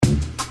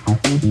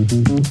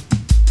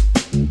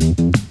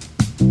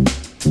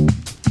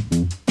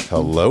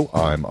Hello,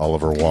 I'm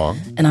Oliver Wong.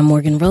 And I'm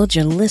Morgan Rhodes.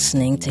 You're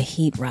listening to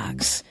Heat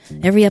Rocks.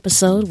 Every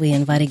episode, we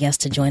invite a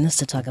guest to join us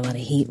to talk about a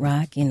heat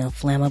rock,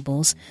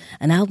 Flammables,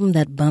 an album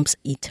that bumps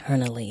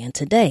eternally. And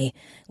today,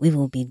 we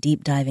will be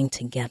deep diving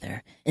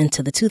together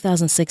into the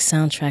 2006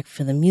 soundtrack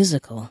for the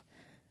musical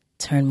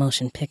Turn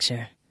Motion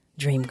Picture,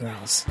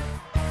 Dreamgirls.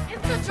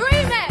 It's the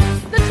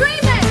Dreamettes! The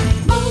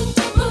Dreamettes! Move,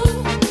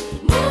 move,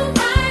 move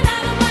right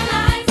out of my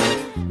life.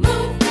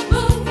 Move,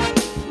 move,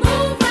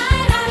 move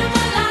right out of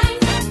my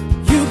life.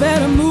 You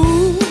better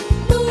move,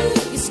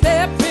 move. You're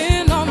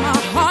stepping on my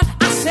heart.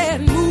 I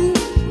said move,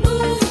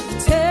 move.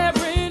 You're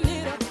tearing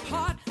it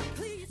apart.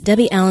 Please.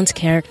 Debbie Allen's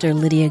character,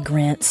 Lydia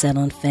Grant, said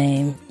on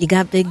Fame, "You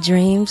got big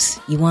dreams?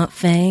 You want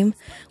fame?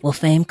 Well,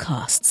 fame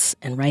costs.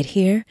 And right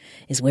here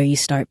is where you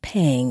start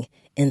paying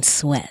in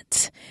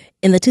sweat."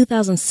 In the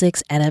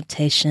 2006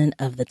 adaptation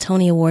of the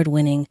Tony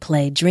Award-winning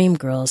play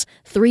Dreamgirls,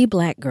 three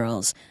black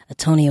girls, a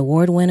Tony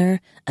Award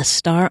winner, a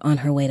star on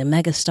her way to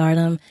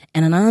megastardom,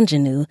 and an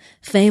ingenue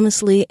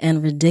famously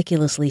and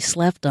ridiculously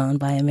slept on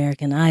by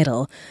American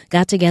Idol,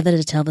 got together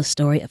to tell the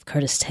story of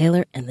Curtis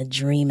Taylor and the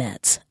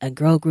Dreamettes, a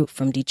girl group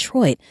from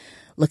Detroit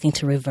looking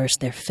to reverse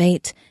their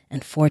fate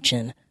and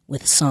fortune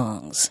with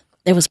songs.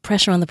 There was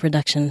pressure on the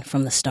production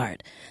from the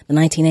start. The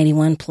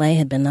 1981 play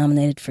had been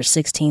nominated for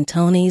 16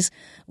 Tonys,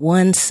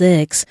 won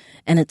 6,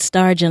 and its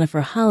star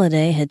Jennifer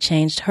Holliday had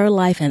changed her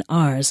life and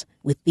ours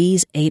with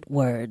these 8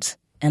 words,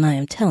 and I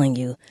am telling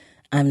you,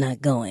 I'm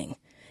not going.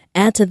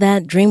 Add to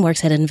that,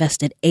 DreamWorks had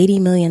invested $80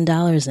 million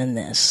in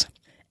this.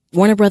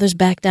 Warner Brothers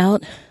backed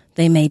out.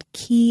 They made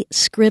key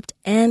script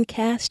and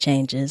cast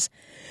changes,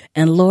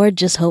 and Lord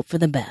just hoped for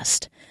the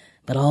best.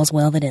 But all's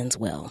well that ends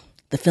well.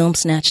 The film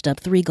snatched up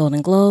 3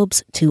 Golden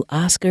Globes, 2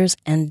 Oscars,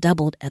 and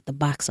doubled at the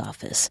box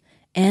office.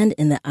 And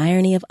in the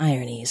irony of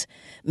ironies,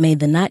 made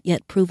the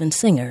not-yet-proven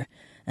singer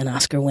an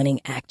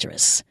Oscar-winning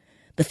actress.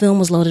 The film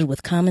was loaded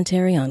with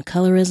commentary on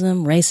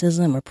colorism,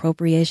 racism,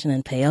 appropriation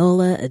and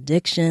payola,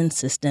 addiction,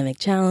 systemic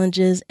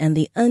challenges, and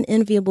the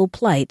unenviable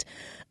plight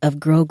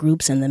of girl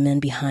groups and the men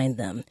behind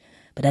them.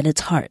 But at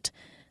its heart,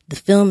 the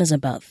film is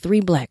about 3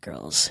 black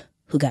girls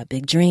who got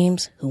big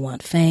dreams, who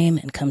want fame,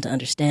 and come to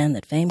understand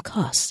that fame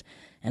costs.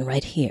 And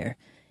right here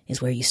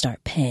is where you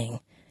start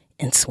paying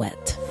in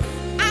sweat.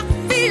 I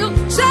feel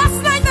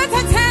just like the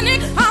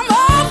Titanic. I'm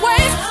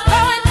always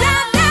going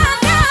down,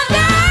 down, down,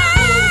 down.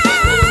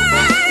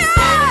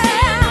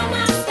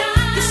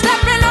 You're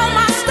stepping on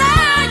my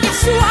style.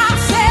 Yes, you are.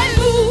 Said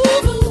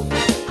move.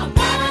 I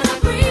wanna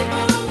breathe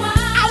for a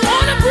while. I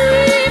wanna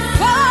breathe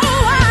for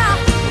a while.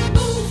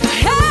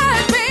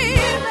 Hey, baby.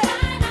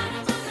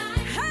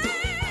 Hey.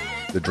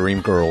 The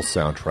Dreamgirls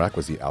soundtrack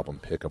was the album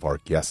pick of our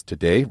guest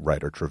today,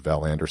 writer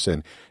Tre'vell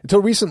Anderson.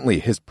 Until recently,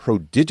 his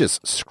prodigious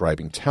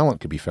scribing talent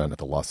could be found at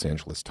the Los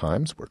Angeles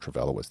Times, where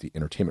Tre'vell was the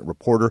entertainment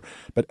reporter.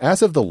 But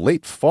as of the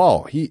late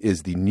fall, he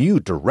is the new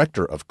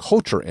director of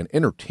culture and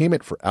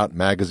entertainment for Out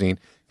Magazine.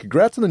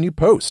 Congrats on the new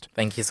post.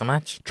 Thank you so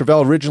much.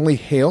 Tre'vell originally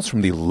hails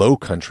from the Low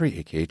Country,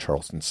 a.k.a.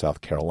 Charleston,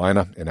 South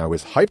Carolina, and I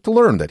was hyped to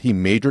learn that he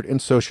majored in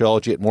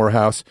sociology at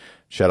Morehouse.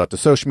 Shout out to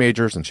Soch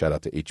majors and shout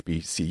out to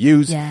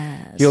HBCUs.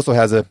 Yes. He also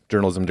has a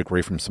journalism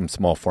degree from some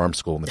small farm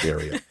school in the Bay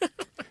Area.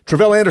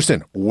 Tre'vell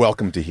Anderson,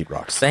 welcome to Heat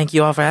Rocks. Thank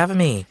you all for having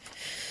me.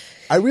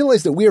 I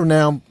realize that we are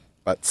now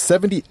about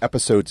 70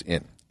 episodes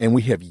in, and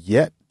we have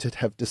yet to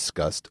have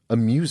discussed a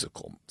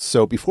musical.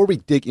 So before we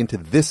dig into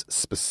this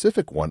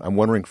specific one, I'm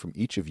wondering from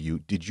each of you,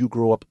 did you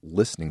grow up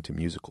listening to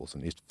musicals?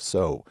 And if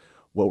so,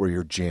 what were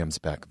your jams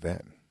back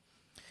then?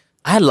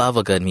 I love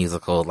a good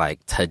musical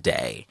like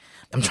today.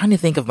 I'm trying to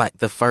think of like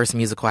the first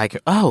musical I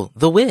could. Oh,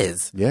 The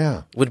Wiz.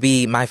 Yeah. Would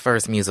be my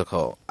first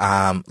musical.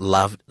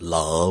 Loved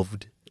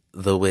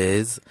The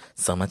Wiz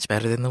so much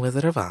better than The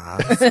Wizard of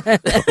Oz.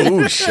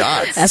 Ooh,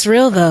 shots. That's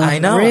real, though. I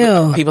know.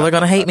 Real. People are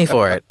going to hate me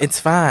for it. It's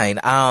fine.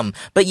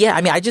 But yeah,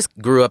 I mean, I just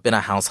grew up in a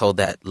household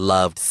that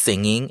loved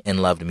singing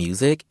and loved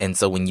music. And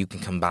so when you can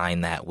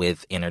combine that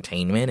with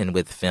entertainment and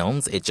with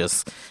films,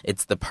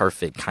 it's the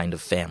perfect kind of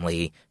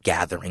family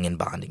gathering and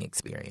bonding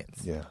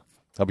experience. Yeah.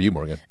 How about you,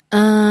 Morgan?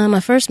 My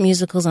first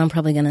musicals, I'm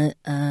probably going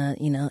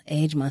to,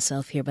 age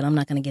myself here, but I'm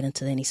not going to get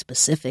into any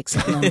specifics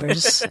of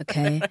numbers,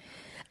 okay?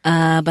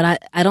 But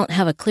I don't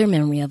have a clear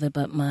memory of it,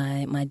 but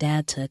my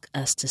dad took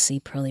us to see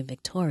Pearly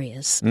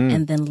Victorious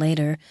and then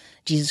later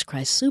Jesus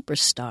Christ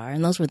Superstar,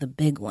 and those were the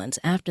big ones.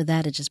 After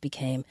that, it just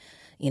became,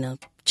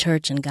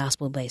 church and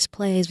gospel-based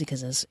plays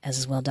because as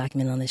is well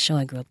documented on this show,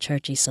 I grew up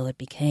churchy, so it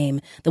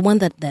became, the one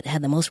that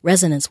had the most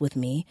resonance with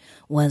me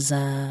was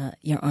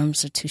Your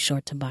Arms Are Too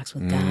Short to Box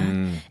with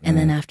God. And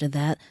then after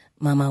that,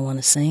 Mama, I Want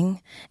to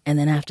Sing. And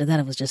then after that,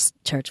 it was just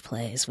church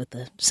plays with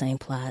the same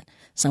plot.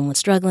 Someone's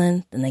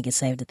struggling, then they get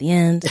saved at the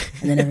end,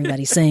 and then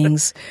everybody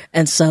sings.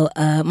 And so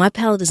my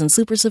palate isn't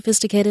super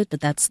sophisticated, but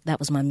that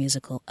was my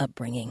musical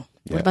upbringing.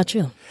 Yeah. What about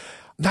you?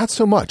 Not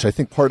so much. I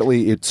think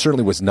partly it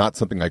certainly was not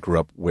something I grew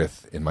up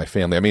with in my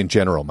family. I mean, in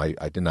general,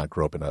 I did not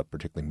grow up in a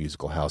particularly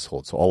musical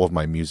household. So all of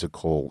my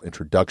musical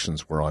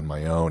introductions were on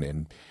my own.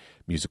 And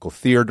musical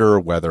theater,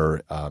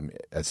 whether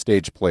as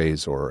stage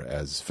plays or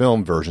as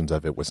film versions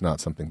of it, was not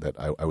something that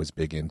I was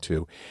big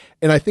into.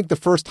 And I think the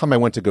first time I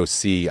went to go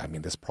see, I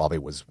mean, this probably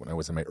was when I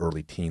was in my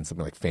early teens,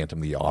 something like Phantom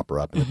of the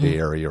Opera up in the Bay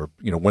Area, or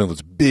one of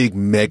those big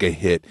mega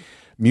hit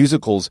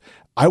musicals.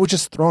 I was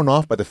just thrown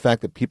off by the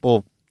fact that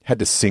people had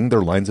to sing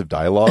their lines of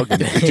dialogue.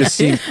 And it just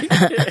seemed,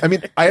 I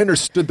mean, I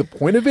understood the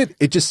point of it.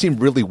 It just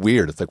seemed really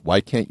weird. It's like,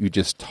 why can't you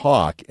just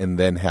talk and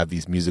then have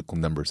these musical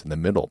numbers in the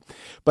middle?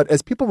 But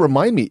as people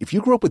remind me, if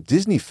you grew up with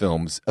Disney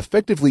films,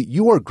 effectively,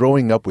 you are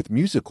growing up with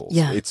musicals.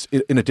 Yeah. It's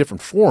in a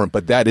different form,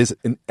 but that is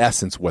in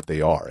essence what they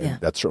are. And Yeah.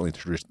 that's certainly the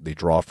tradition they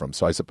draw from.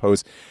 So I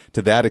suppose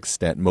to that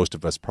extent, most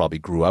of us probably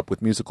grew up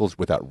with musicals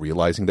without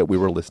realizing that we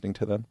were listening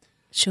to them.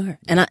 Sure.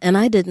 And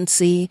I didn't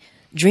see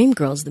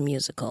Dreamgirls, the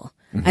musical.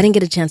 I didn't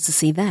get a chance to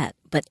see that,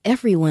 but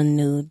everyone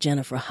knew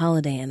Jennifer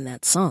Holliday and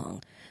that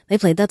song. They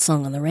played that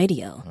song on the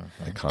radio.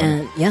 Iconic.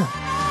 And yeah.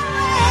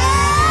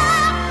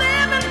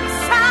 Living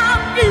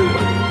without you.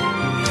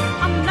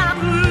 I'm not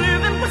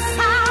living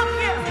without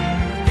you.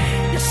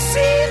 You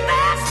see,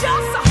 there's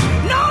just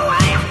no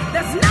way.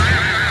 There's no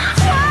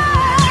way.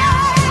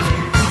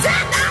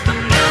 Turn down the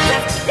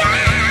music,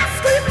 yeah,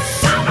 scream and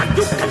shout.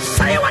 You can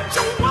say what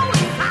you want.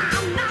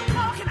 I'm not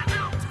walking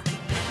out.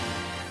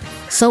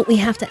 So we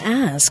have to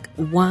ask,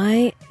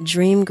 why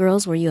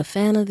Dreamgirls? Were you a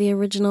fan of the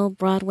original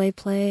Broadway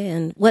play?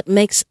 And what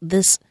makes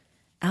this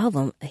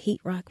album a heat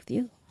rock with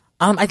you?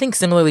 I think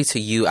similarly to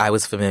you, I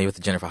was familiar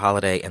with Jennifer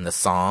Holliday and the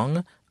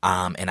song.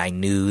 And I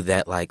knew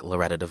that like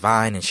Loretta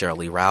Devine and Sheryl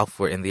Lee Ralph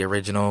were in the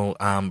original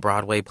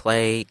Broadway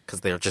play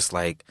because they're just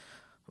like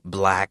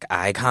Black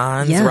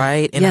icons, Yeah,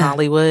 right, in yeah.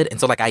 Hollywood.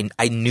 And so like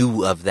I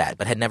knew of that,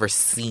 but had never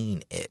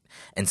seen it.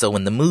 And so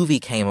when the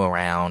movie came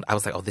around, I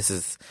was like, oh, this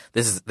is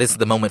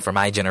the moment for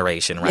my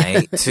generation,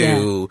 right,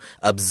 to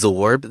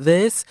absorb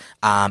this.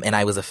 And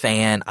I was a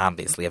fan,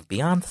 obviously, of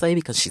Beyonce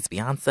because she's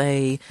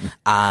Beyonce.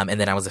 And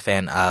then I was a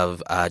fan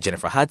of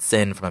Jennifer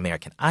Hudson from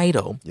American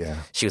Idol. Yeah.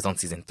 She was on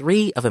season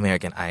 3 of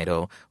American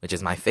Idol, which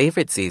is my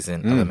favorite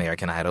season of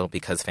American Idol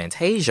because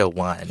Fantasia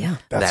won Yeah.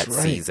 That's that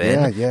right.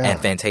 season. Yeah. And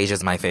Fantasia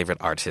is my favorite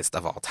artist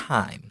of all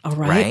time. All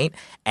right.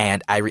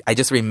 And I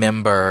just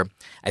remember,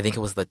 I think it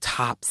was the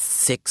top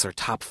 6 or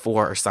top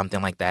 4 or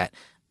something like that.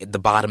 The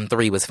bottom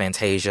 3 was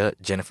Fantasia,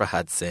 Jennifer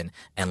Hudson,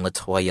 and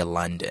LaToya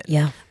London.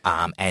 Yeah.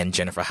 And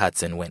Jennifer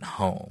Hudson went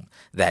home.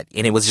 And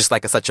it was just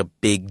like such a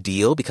big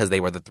deal because they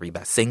were the 3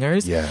 best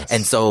singers. Yes.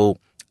 And so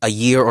a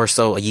year,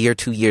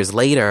 2 years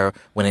later,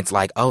 when it's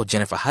like, oh,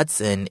 Jennifer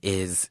Hudson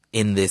is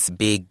in this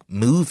big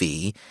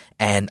movie,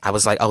 and I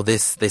was like, oh,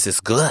 this is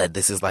good.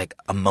 This is like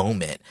a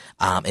moment.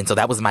 And so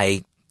that was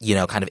my,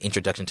 kind of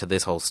introduction to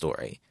this whole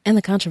story. And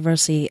the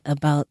controversy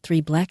about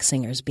 3 black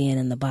singers being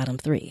in the bottom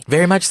 3.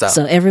 Very much so.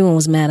 So everyone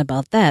was mad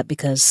about that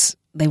because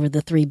they were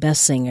the 3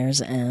 best singers,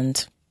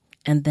 and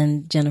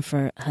then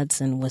Jennifer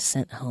Hudson was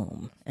sent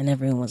home, and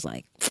everyone was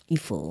like, "You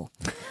fool!"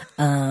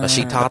 But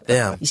she taught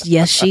them.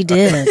 Yes, she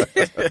did.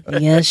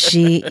 yes,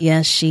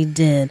 she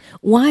did.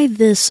 Why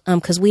this?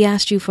 Because we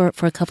asked you for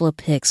a couple of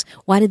picks.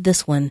 Why did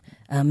this one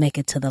make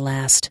it to the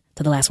last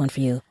one for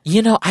you?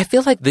 I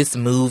feel like this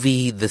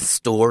movie, the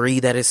story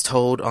that is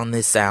told on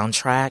this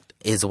soundtrack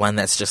is one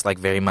that's just like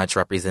very much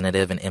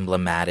representative and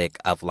emblematic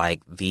of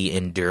like the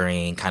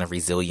enduring kind of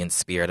resilient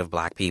spirit of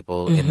Black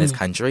people in this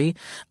country.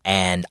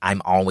 And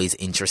I'm always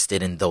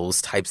interested in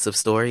those types of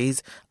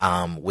stories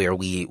where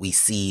we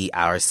see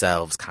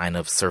ourselves kind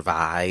of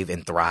survive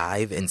and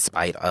thrive in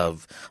spite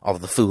of all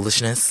of the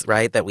foolishness,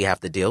 right, that we have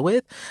to deal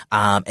with.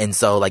 And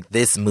so like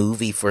this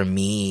movie for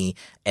me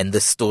and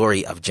the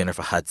story of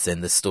Jennifer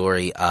Hudson, the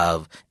story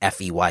of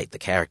Effie White, the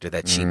character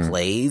that she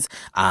plays,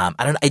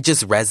 it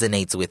just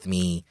resonates with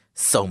me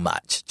so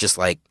much. Just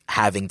like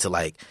having to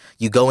like,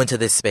 you go into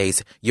this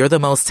space, you're the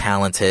most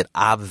talented,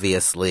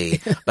 obviously,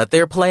 but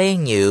they're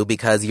playing you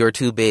because you're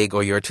too big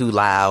or you're too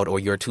loud or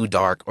you're too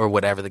dark or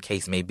whatever the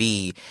case may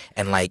be.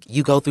 And like,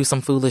 you go through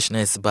some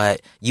foolishness,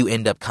 but you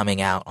end up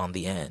coming out on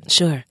the end.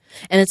 Sure.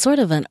 And it's sort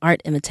of an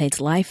art imitates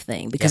life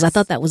thing because I Yes.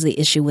 thought that was the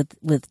issue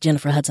with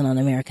Jennifer Hudson on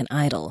American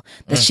Idol,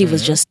 that she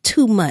was just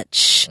too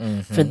much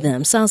for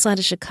them. Southside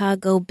of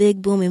Chicago,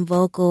 big booming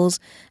vocals,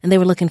 and they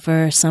were looking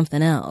for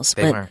something else.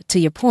 They but were. to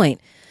your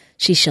point,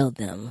 she showed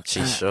them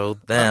She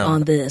showed them.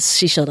 on this.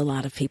 She showed a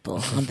lot of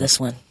people on this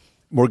one.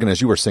 Morgan,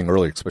 as you were saying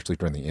earlier, especially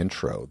during the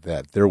intro,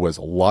 that there was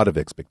a lot of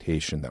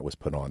expectation that was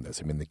put on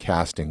this. I mean, the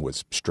casting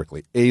was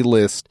strictly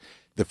A-list.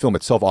 The film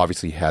itself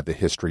obviously had the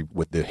history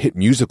with the hit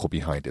musical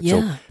behind it. Yeah.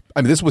 So,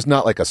 I mean, this was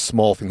not like a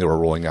small thing they were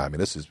rolling out. I mean,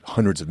 this is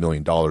hundreds of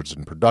 $millions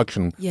in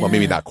production. Yeah. Well,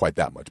 maybe not quite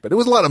that much, but it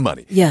was a lot of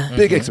money. Yeah.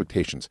 Big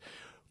expectations.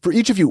 For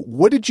each of you,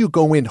 what did you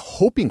go in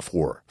hoping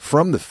for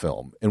from the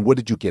film, and what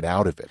did you get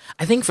out of it?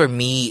 I think for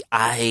me,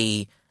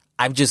 I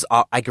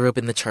grew up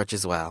in the church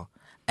as well.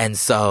 And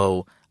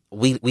so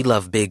we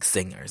love big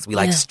singers. We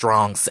like Yeah.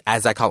 strong,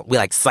 as I call it, we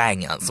like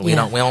singers. We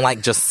Yeah. don't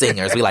like just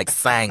singers. We like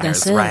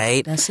singers, That's it.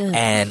 right? That's it.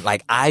 And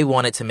like I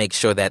wanted to make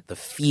sure that the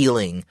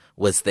feeling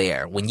was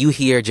there. When you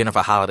hear Jennifer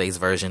Holiday's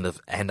version of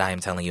 "And I Am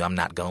Telling You I'm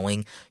Not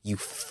Going," you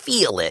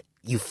feel it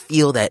you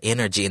feel that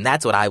energy, and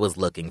that's what I was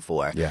looking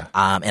for. Yeah.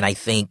 And I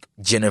think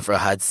Jennifer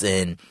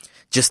Hudson,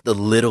 just the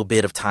little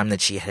bit of time that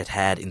she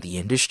had in the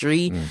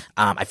industry,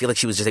 I feel like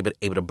she was just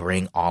able to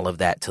bring all of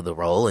that to the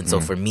role. And so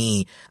for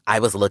me, I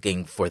was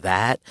looking for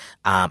that.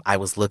 I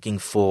was looking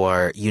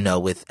for,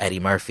 with Eddie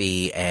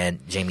Murphy and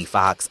Jamie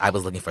Foxx, I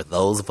was looking for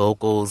those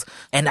vocals.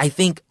 And I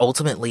think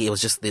ultimately it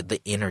was just the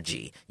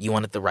energy. You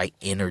wanted the right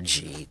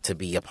energy to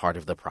be a part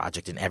of the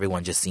project. And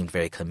everyone just seemed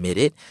very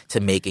committed to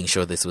making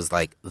sure this was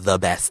like the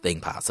best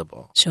thing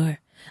possible. Sure.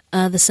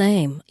 The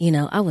same.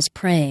 I was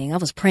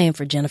praying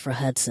for Jennifer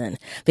Hudson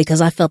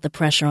because I felt the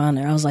pressure on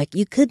her. I was like,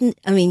 you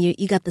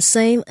got the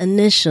same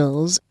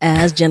initials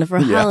as Jennifer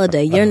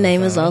Holliday. Your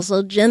name is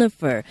also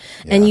Jennifer.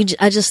 Yeah. And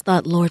I just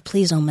thought, Lord,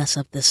 please don't mess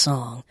up this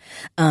song.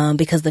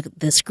 Because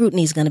the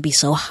scrutiny is going to be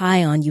so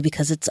high on you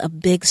because it's a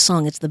big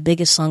song. It's the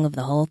biggest song of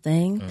the whole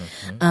thing.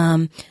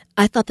 Mm-hmm.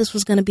 I thought this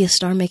was going to be a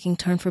star-making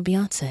turn for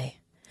Beyonce.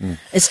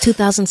 It's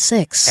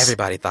 2006.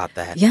 Everybody thought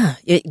that. Yeah.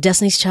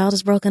 Destiny's Child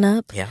is broken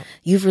up. Yeah.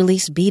 You've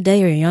released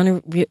B-Day, or you're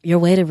on your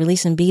way to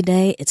releasing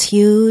B-Day. It's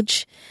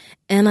huge.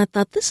 And I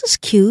thought, this is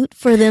cute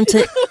for them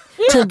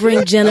to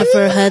bring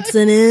Jennifer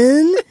Hudson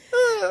in.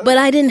 But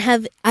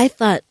I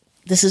thought,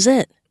 this is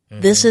it.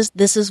 Mm-hmm.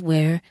 This is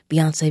where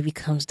Beyonce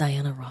becomes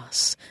Diana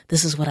Ross.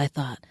 This is what I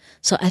thought.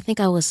 So I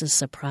think I was as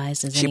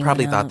surprised as she anyone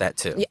probably else. thought that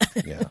too.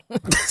 Yeah.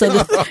 So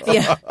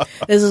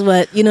this is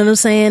what, you know what I'm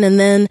saying? And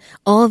then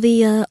all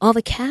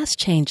the cast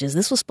changes.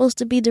 This was supposed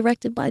to be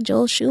directed by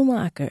Joel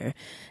Schumacher,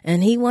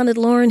 and he wanted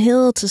Lauryn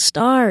Hill to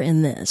star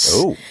in this.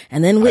 Oh,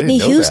 and then Whitney I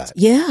didn't know Houston. that.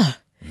 Yeah.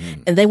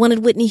 And they wanted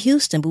Whitney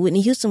Houston, but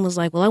Whitney Houston was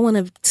like, well, I want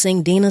to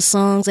sing Dina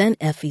songs and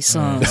Effie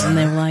songs. And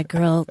they were like,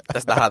 girl,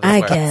 that's not how this I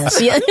works. guess.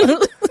 Yeah.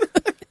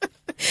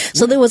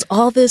 So there was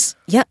all this.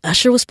 Yeah,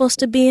 Usher was supposed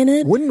to be in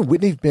it. Wouldn't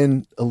Whitney have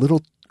been a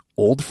little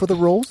old for the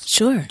roles?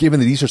 Sure.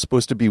 Given that these are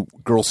supposed to be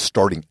girls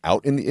starting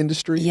out in the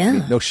industry? Yeah. I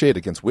mean, no shade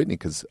against Whitney,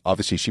 because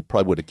obviously she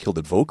probably would have killed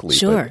it vocally.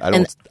 Sure. But I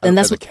don't, and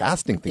that's as a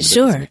casting thing, that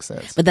sure. doesn't make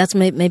sense. But that's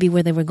maybe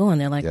where they were going.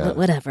 They're like, Yeah.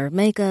 whatever,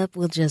 makeup,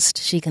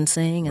 she can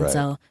sing. And Right.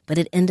 so, but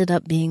it ended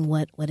up being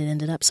what it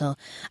ended up. So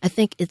I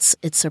think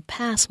it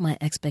surpassed my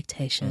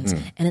expectations,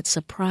 and it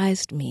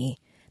surprised me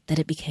that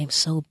it became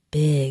so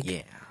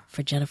big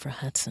for Jennifer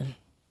Hudson.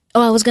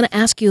 Oh, I was going to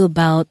ask you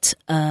about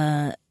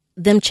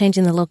them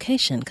changing the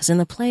location, because in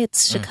the play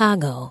it's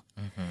Chicago,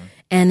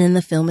 and in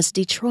the film it's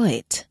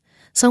Detroit.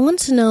 So I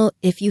wanted to know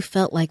if you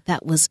felt like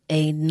that was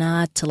a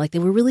nod to, like, they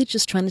were really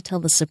just trying to tell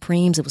the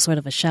Supremes. It was sort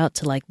of a shout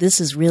to, like,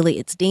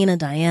 it's Dina,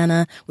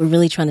 Diana. We're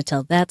really trying to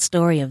tell that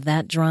story of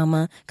that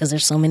drama, because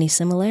there's so many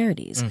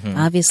similarities.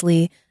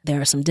 Obviously,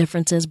 there are some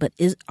differences, but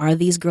are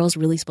these girls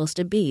really supposed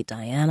to be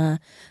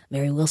Diana,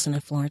 Mary Wilson,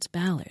 and Florence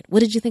Ballard?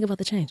 What did you think about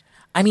the change?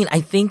 I mean,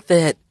 I think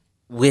that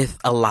with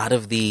a lot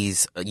of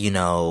these,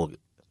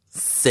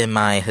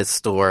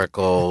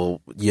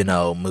 semi-historical,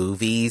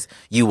 movies,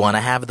 you want to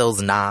have those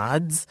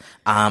nods.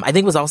 I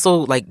think it was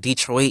also like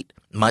Detroit,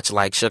 much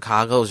like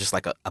Chicago, is just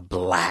like a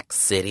black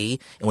city.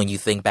 And when you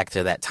think back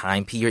to that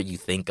time period, you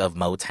think of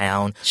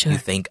Motown, Sure. you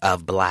think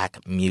of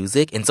black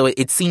music. And so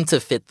it seemed to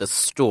fit the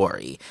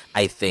story,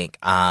 I think.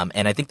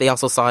 And I think they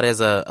also saw it as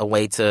a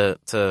way to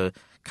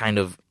kind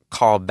of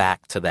call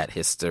back to that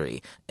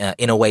history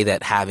in a way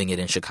that having it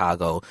in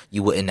Chicago,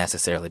 you wouldn't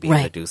necessarily be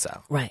able to do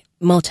so. Right.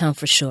 Motown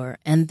for sure.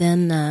 And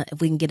then if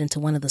we can get into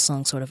one of the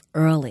songs sort of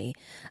early,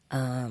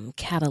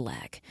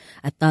 Cadillac.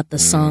 I thought the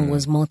song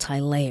was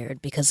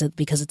multi-layered because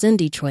it's in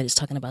Detroit. It's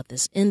talking about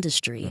this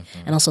industry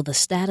and also the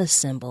status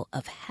symbol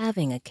of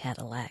having a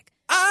Cadillac.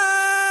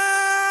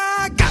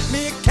 I got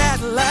me a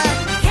Cadillac.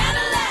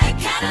 Cadillac.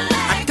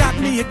 I got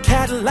me a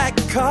Cadillac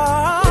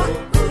car.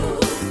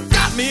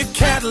 Got me a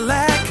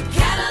Cadillac.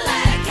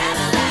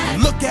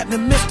 Look at me,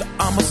 mister,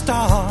 I'm a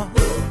star.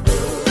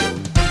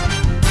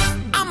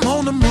 I'm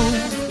on the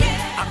move.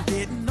 I'm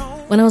getting on.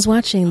 When I was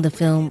watching the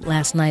film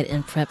last night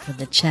in prep for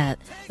the chat,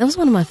 that was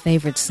one of my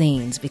favorite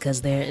scenes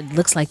because it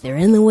looks like they're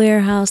in the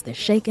warehouse, they're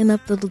shaking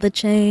up the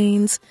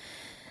chains.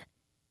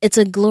 It's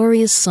a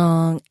glorious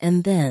song,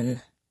 and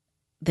then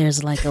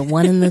there's like a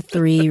 1 in the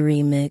 3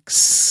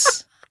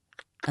 remix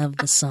of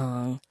the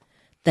song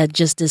that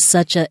just is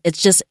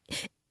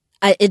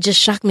it just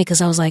shocked me because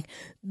I was like,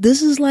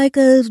 this is like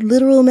a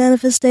literal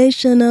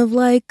manifestation of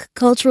like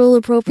cultural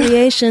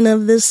appropriation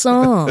of this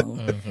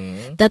song.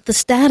 That the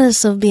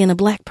status of being a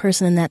black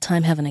person in that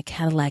time having a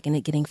Cadillac and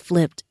it getting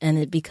flipped and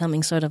it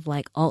becoming sort of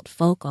like alt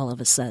folk all of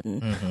a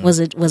sudden was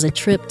a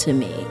trip to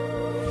me.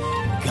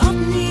 Got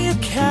me a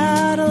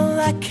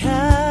Cadillac,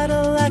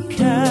 Cadillac,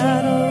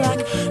 Cadillac.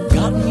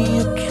 Got me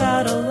a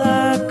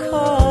Cadillac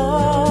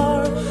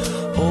car.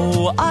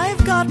 Oh,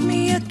 I've got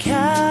me a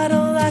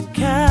Cadillac,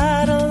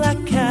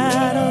 Cadillac,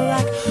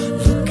 Cadillac.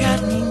 Look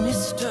at me,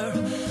 mister.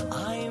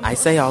 I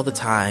say all the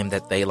time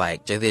that they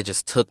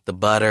just took the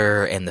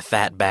butter and the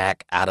fat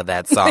back out of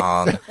that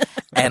song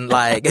and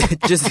like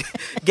just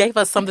gave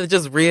us something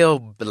just real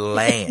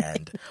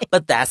bland.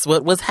 But that's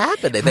what was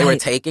happening. They were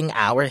taking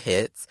our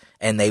hits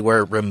and they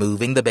were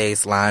removing the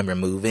bass line,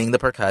 removing the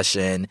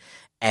percussion,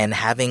 and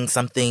having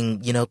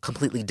something,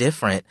 completely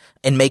different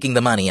and making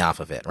the money off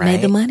of it, right?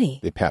 Made the money.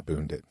 They Pat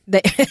Booned it.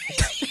 They-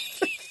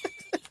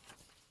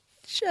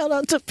 Shout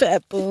out to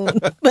Pat Boone.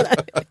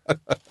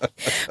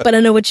 But I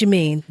know what you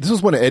mean. This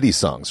was one of Eddie's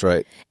songs,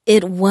 right?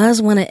 It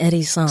was one of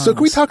Eddie's songs. So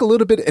can we talk a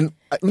little bit? And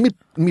let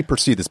me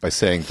proceed this by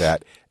saying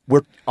that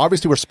we're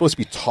supposed to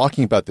be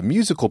talking about the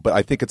musical, but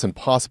I think it's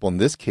impossible in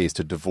this case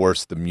to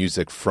divorce the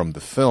music from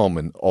the film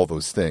and all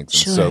those things.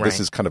 And Sure. so Right. this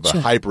is kind of a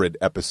hybrid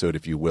episode,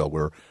 if you will,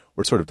 where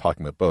we're sort of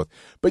talking about both.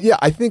 But yeah,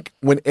 I think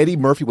when Eddie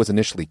Murphy was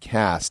initially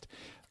cast,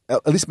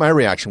 at least my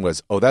reaction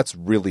was, oh, that's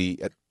really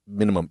at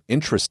minimum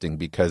interesting,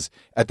 because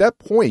at that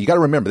point, you got to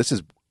remember, this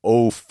is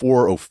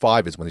 04,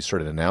 05 is when they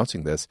started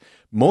announcing this.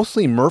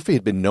 Mostly Murphy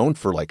had been known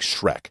for like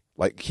Shrek.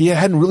 Like he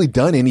hadn't really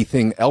done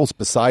anything else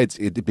besides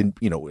it had been,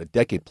 a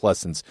decade plus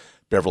since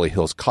Beverly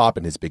Hills Cop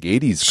and his big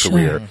 80s Sure.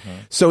 career.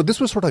 So this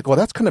was sort of like, well,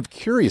 that's kind of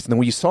curious. And then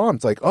when you saw him,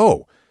 it's like,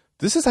 oh,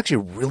 this is actually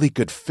a really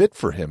good fit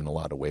for him in a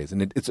lot of ways.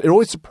 And it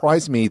always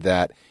surprised me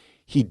that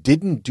he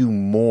didn't do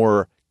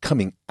more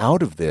coming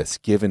out of this,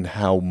 given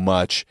how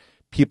much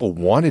people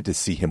wanted to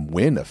see him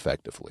win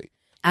effectively.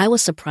 I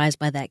was surprised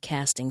by that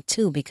casting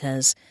too,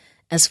 because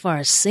as far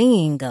as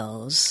singing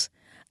goes,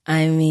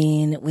 I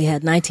mean, we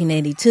had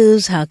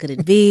 1982's How Could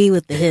It Be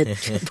with the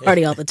hit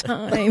Party All the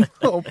Time.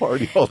 Oh,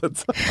 party all the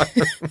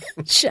time.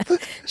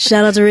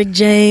 Shout out to Rick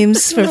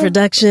James for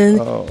production.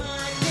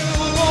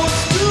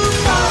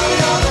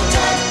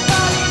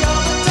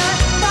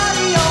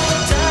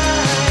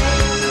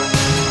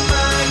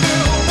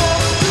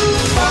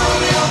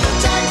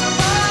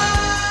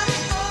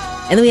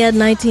 And then we had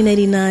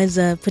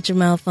 1989's Put Your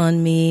Mouth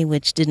on Me,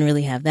 which didn't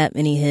really have that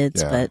many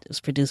hits, Yeah. but it was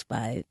produced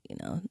by,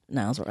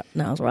 Niles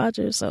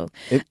Rodgers. So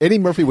Eddie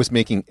Murphy was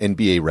making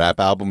NBA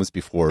rap albums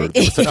before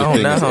there was such a Oh,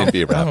 thing no. as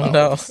NBA rap Oh,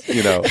 no.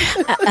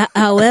 albums.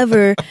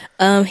 However,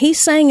 he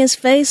sang his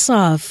face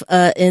off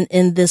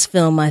in this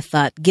film. I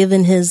thought,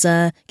 given his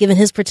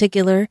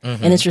particular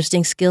and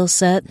interesting skill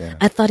set,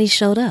 I thought he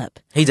showed up.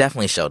 He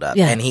definitely showed up.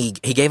 Yeah. And he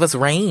gave us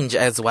range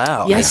as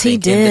well. Yes, I he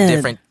think, in did. the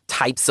different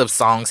types of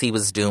songs he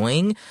was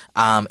doing.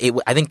 I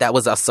think that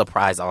was a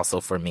surprise also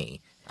for me.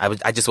 I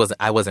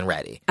wasn't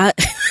ready. I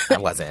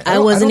wasn't. I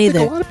wasn't I don't either.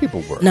 think a lot of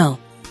people were. No.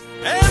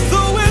 And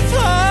though it's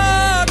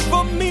hard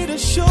for me to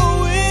show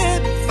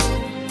it,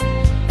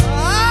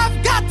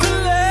 I've got to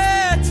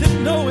let you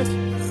know it.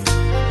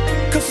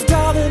 'Cause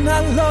darling,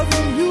 I love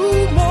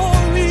you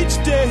more each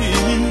day.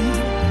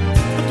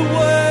 But the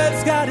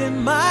words got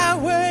in my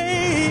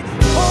way.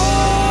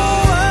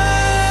 Oh,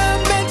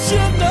 I meant you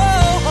no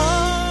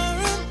harm.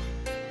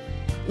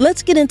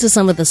 Let's get into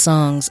some of the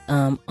songs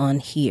on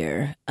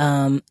here.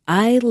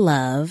 I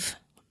love,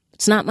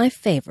 it's not my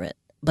favorite,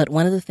 but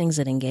one of the things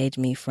that engaged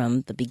me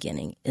from the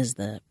beginning is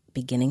the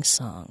beginning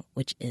song,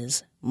 which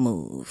is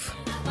Move.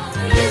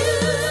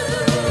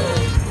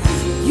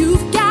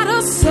 You've got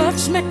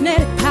such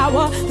magnetic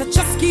power that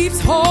just keeps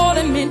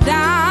holding me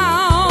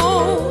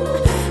down.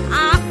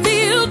 I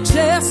feel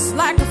just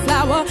like a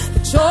flower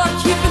that you're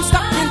keeping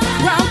stuck in the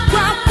ground.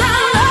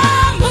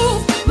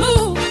 Oh,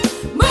 move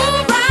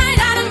right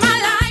out of my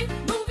life.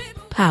 Move it.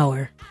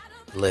 Power.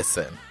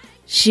 Listen.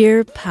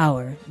 Sheer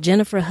power.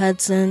 Jennifer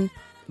Hudson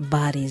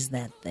bodies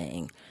that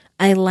thing.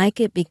 I like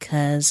it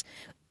because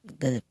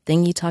the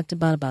thing you talked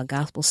about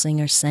gospel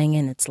singers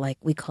singing, it's like,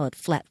 we call it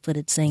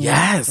flat-footed singing.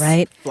 Yes.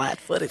 Right?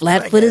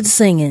 Flat-footed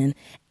singing.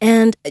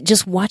 And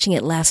just watching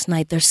it last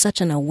night, there's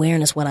such an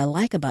awareness. What I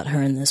like about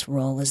her in this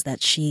role is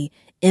that she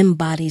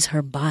embodies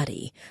her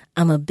body.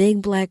 I'm a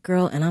big black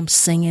girl and I'm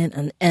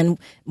singing, and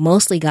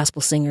mostly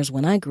gospel singers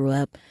when I grew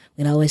up,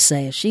 we'd always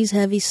say, if she's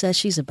heavy set,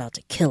 she's about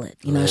to kill it.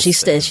 She's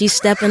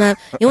stepping up.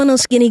 You want no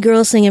skinny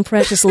girl singing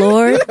Precious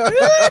Lord?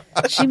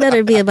 She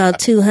better be about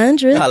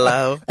 200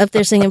 Hello. up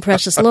there singing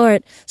Precious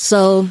Lord.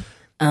 So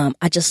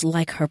I just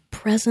like her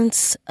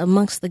presence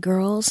amongst the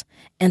girls.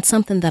 And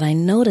something that I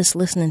noticed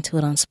listening to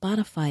it on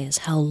Spotify is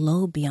how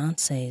low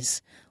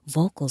Beyonce's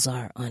vocals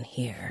are on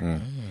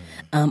here.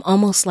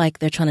 Almost like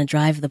they're trying to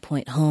drive the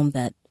point home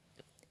that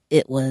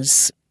it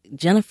was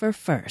Jennifer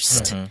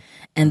first,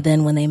 and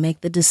then when they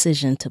make the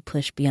decision to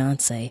push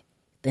Beyonce,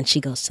 then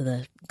she goes to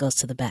the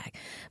back.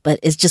 But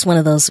it's just one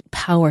of those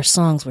power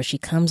songs where she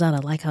comes out. I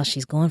like how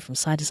she's going from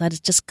side to side.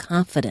 It's just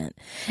confident.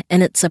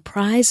 And it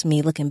surprised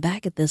me looking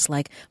back at this,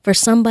 like, for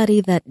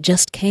somebody that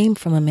just came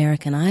from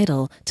American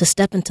Idol to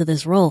step into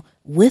this role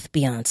with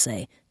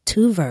Beyonce,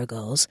 two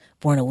Virgos,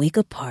 born a week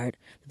apart,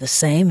 the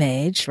same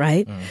age,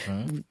 right?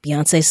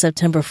 Beyonce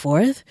September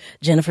 4th,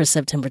 Jennifer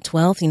September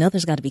 12th.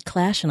 There's got to be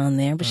clashing on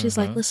there. But she's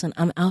like, listen,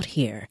 I'm out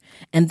here.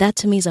 And that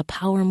to me is a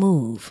power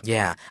move.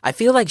 Yeah. I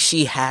feel like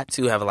she had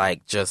to have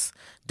just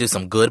do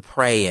some good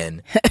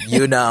praying, because,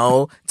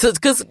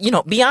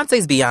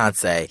 Beyonce's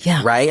Beyonce,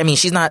 Yeah. right? I mean,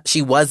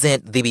 she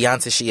wasn't the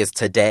Beyonce she is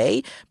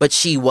today, but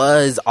she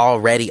was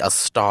already a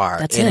star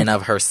That's in it. and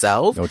of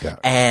herself. No doubt.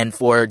 And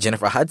for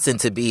Jennifer Hudson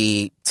to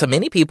be, to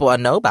many people, a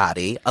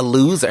nobody, a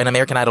loser, an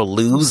American Idol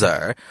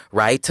loser,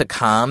 right? To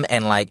come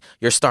and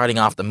you're starting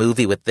off the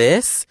movie with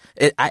this.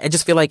 I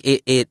just feel like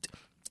it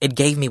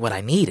gave me what I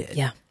needed.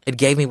 Yeah. It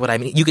gave me what I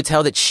mean. You could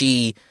tell that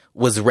she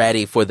was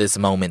ready for this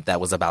moment that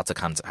was about to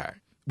come to her.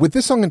 With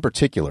this song in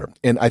particular,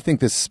 and I think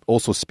this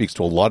also speaks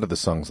to a lot of the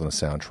songs on the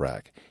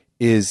soundtrack,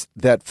 is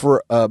that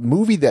for a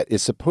movie that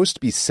is supposed to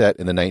be set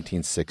in the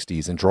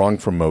 1960s and drawing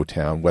from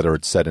Motown, whether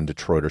it's set in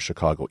Detroit or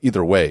Chicago,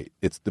 either way,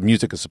 the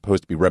music is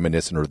supposed to be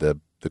reminiscent, or the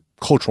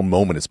cultural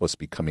moment is supposed to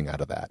be coming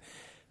out of that.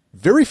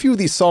 Very few of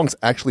these songs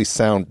actually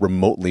sound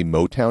remotely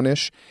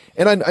Motown-ish.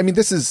 And I mean,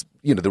 this is,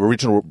 the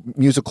original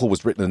musical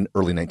was written in the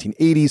early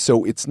 1980s,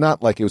 so it's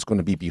not like it was going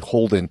to be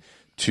beholden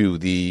to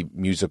the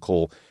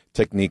musical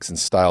techniques and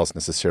styles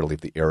necessarily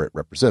of the era it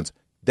represents.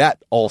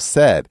 That all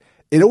said,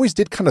 it always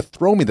did kind of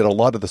throw me that a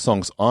lot of the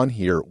songs on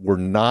here were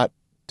not,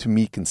 to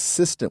me,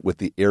 consistent with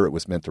the era it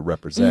was meant to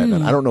represent.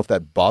 And I don't know if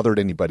that bothered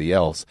anybody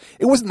else.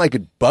 It wasn't like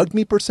it bugged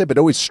me per se, but it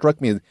always struck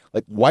me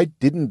like, why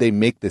didn't they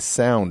make this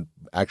sound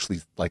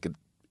actually like it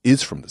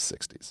is from the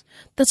 60s?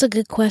 That's a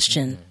good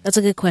question.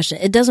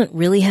 It doesn't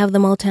really have the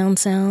Motown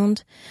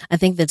sound. I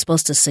think that's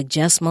supposed to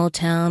suggest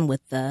Motown with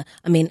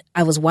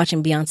I was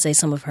watching Beyonce,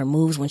 some of her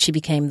moves when she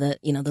became the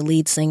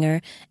lead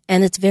singer,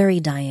 and it's very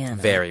Diana.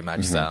 Very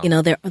much so.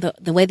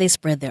 The way they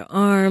spread their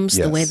arms,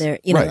 Yes. the way they're,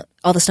 Right.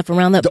 all the stuff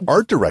around that. The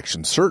art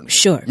direction, certainly.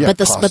 Sure. Yeah, but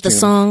the costume.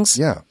 songs,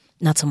 Yeah.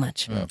 not so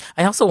much.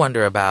 I also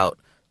wonder about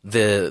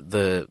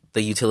the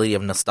utility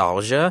of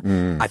nostalgia.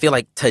 I feel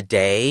like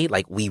today,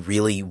 like, we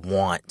really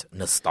want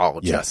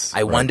nostalgia. Yes,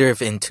 I right. wonder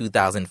if in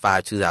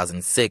 2005,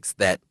 2006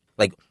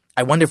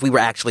 I wonder if we were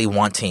actually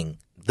wanting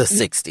the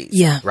 60s.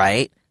 Yeah.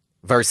 Right?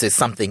 Versus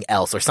something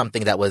else, or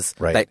something that was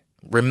Right. that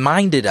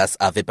reminded us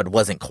of it but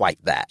wasn't quite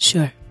that.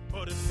 Sure.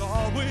 But it's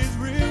always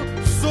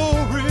real, so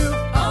real.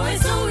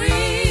 Always so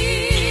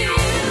real.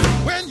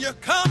 When you're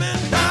coming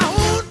down.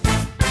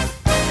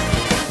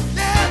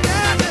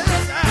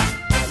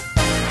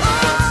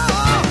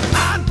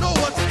 I know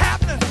what's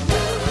happening.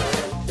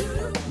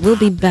 We'll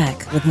be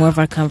back with more of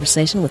our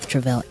conversation with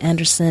Tre'vell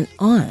Anderson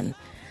on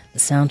the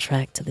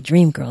soundtrack to the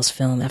Dreamgirls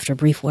film after a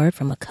brief word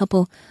from a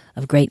couple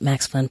of great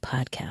Max Fun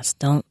podcasts.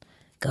 Don't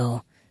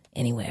go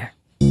anywhere.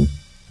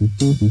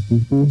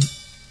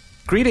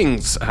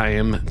 Greetings, I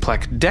am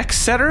Plek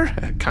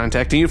Decksetter,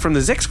 contacting you from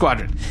the Zik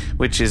Squadron,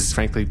 which is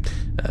frankly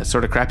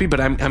sort of crappy, but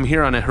I'm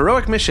here on a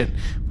heroic mission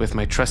with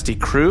my trusty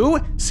crew,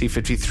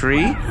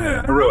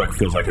 C-53. Heroic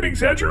feels like an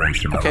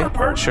exaggeration on our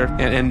part. Sure,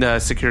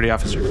 and Security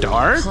Officer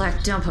Dar.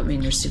 Plek, don't put me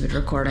in your stupid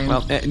recording.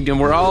 Well, and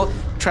we're all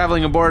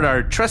traveling aboard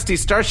our trusty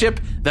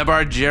starship, the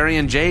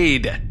Bargerian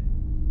Jade.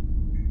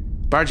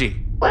 Bargy.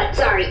 What?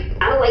 Sorry.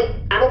 I'm awake.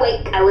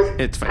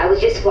 It's fine. I was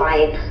just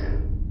flying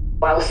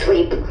while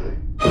asleep.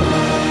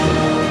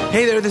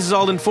 Hey there, this is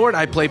Alden Ford.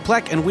 I play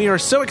Plek, and we are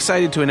so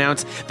excited to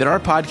announce that our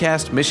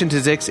podcast, Mission to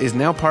Zix, is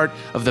now part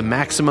of the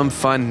Maximum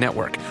Fun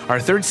Network. Our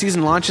third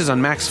season launches on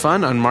Max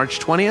Fun on March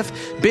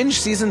 20th. Binge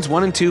seasons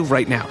 1 and 2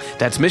 right now.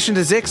 That's Mission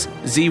to Zix,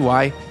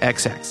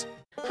 ZYXX.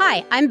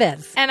 Hi, I'm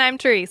Biz. And I'm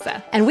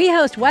Teresa. And we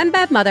host One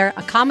Bad Mother,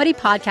 a comedy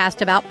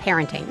podcast about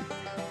parenting.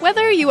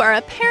 Whether you are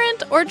a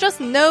parent or just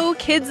know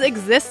kids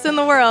exist in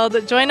the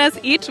world, join us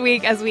each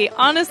week as we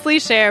honestly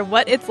share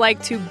what it's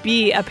like to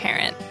be a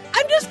parent.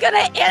 I'm just going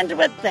to end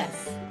with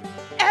this.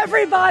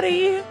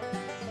 Everybody,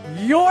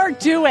 you're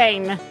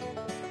doing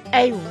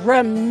a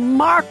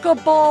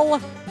remarkable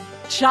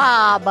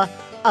job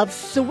of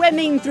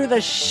swimming through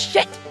the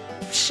shit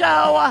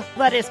show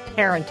that is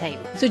parenting.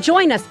 So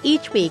join us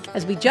each week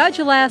as we judge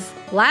less,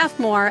 laugh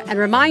more, and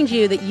remind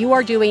you that you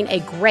are doing a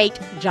great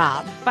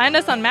job. Find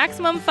us on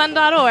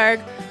MaximumFun.org,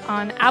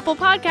 on Apple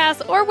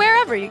Podcasts, or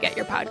wherever you get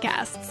your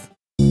podcasts.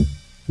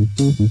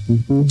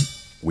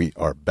 We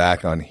are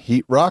back on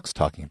Heat Rocks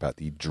talking about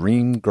the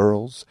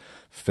Dreamgirls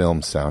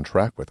film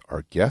soundtrack with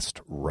our guest,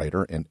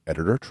 writer and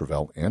editor,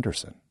 Tre'vell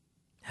Anderson.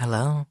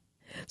 Hello.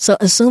 So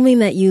assuming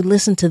that you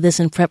listened to this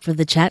and prep for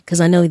the chat,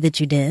 because I know that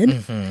you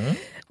did,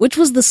 which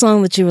was the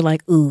song that you were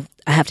like, ooh,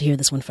 I have to hear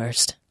this one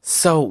first?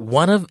 So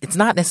it's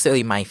not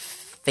necessarily my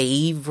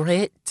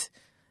favorite.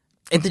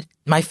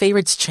 My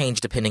favorites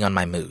change depending on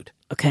my mood.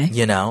 Okay.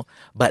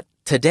 But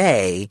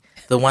today,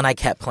 the one I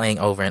kept playing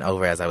over and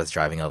over as I was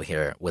driving over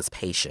here was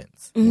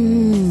Patience. We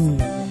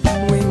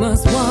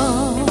must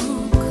walk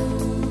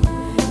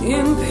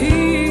in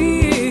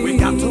peace. We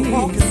got to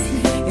walk in peace.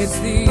 It's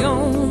the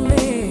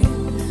only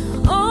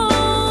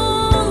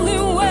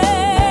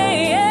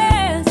way.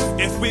 Yes.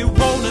 If we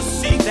want to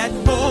see that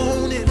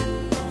morning.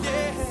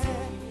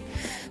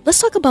 Let's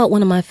talk about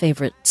one of my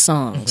favorite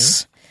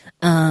songs.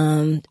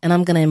 And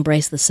I'm going to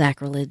embrace the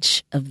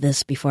sacrilege of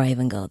this before I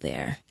even go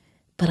there.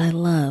 But I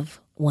love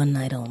One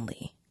Night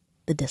Only,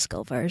 the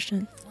disco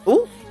version.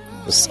 Ooh.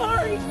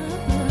 Sorry.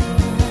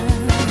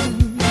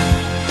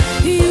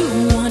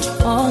 You want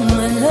all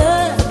my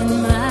love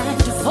and my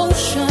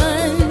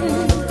devotion.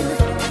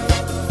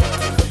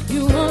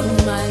 You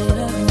want my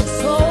love and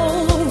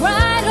soul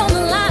right on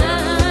the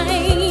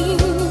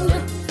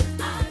line.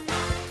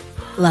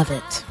 Love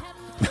it.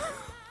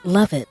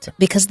 Love it.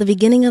 Because the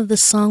beginning of the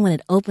song, when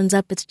it opens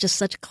up, it's just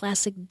such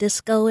classic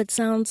disco. It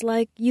sounds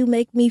like You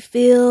Make Me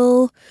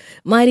Feel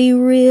Mighty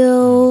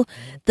Real.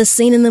 The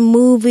scene in the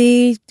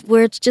movie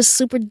where it's just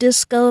super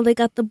disco. They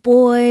got the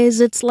boys.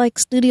 It's like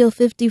Studio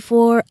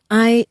 54.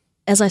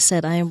 As I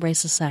said, I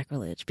embrace the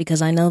sacrilege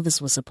because I know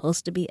this was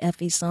supposed to be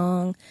Effie's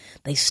song.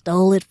 They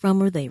stole it from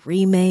her. They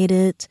remade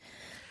it.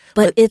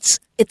 But it's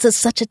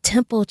such a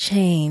tempo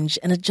change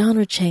and a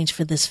genre change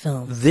for this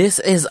film. This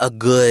is a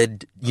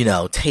good,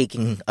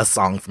 taking a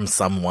song from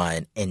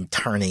someone and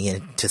turning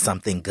it into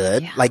something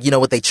good. Yeah. Like,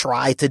 what they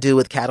tried to do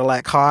with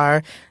Cadillac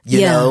Car,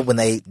 when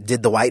they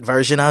did the white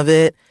version of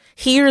it.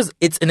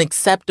 It's an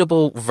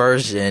acceptable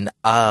version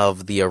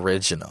of the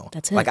original.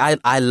 That's it. Like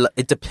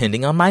it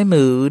depending on my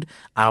mood,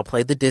 I'll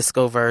play the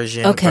disco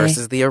version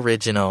versus the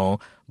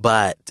original.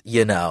 But,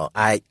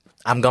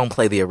 I'm going to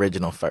play the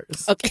original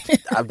first. Okay.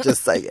 I'm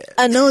just saying.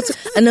 I know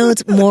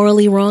it's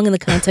morally wrong in the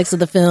context of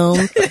the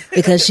film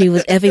because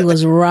Effie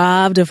was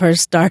robbed of her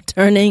star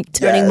turning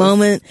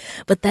moment.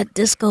 But that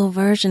disco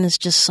version is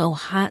just so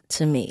hot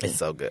to me. It's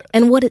so good.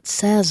 And what it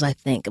says, I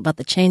think, about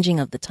the changing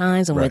of the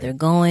times and where they're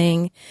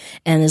going.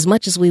 And as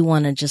much as we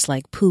want to just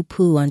like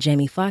poo-poo on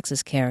Jamie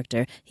Foxx's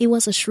character, he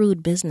was a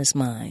shrewd business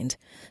mind.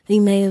 He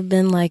may have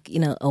been like,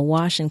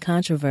 awash in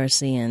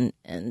controversy and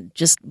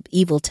just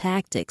evil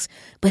tactics,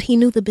 but he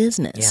knew the business.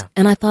 Yeah.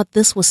 And I thought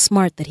this was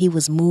smart that he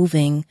was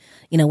moving,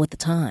 with the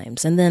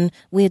times. And then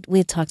we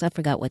had talked, I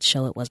forgot what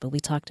show it was, but we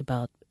talked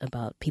about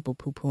people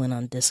poo-pooing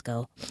on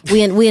disco.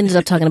 We ended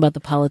up talking about the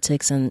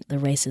politics and the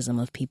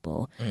racism of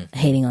people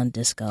hating on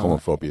disco.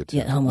 Homophobia too.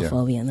 Yeah,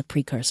 homophobia and the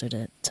precursor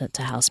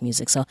to house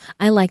music. So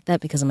I like that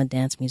because I'm a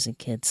dance music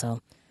kid.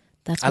 So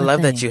that's I my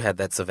love thing. that you had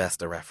that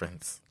Sylvester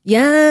reference.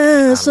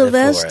 Yeah,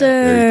 Sylvester.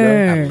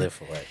 There you I live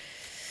for it.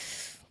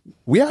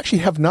 We actually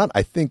have not,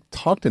 I think,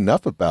 talked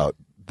enough about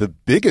the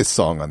biggest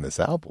song on this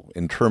album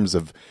in terms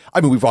of,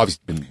 we've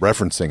obviously been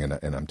referencing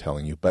and I'm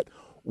telling you, but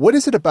what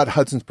is it about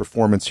Hudson's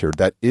performance here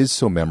that is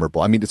so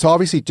memorable? It's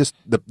obviously just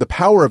the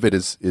power of it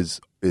is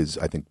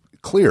I think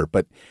clear,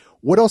 but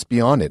what else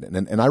beyond it?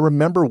 And I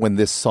remember when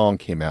this song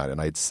came out and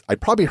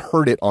I'd probably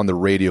heard it on the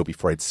radio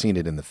before I'd seen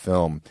it in the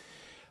film.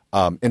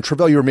 And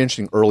Travell, you were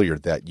mentioning earlier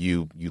that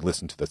you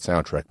listened to the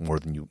soundtrack more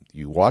than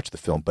you watch the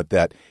film, but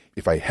that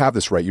if I have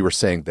this right, you were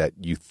saying that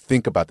you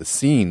think about the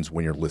scenes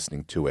when you're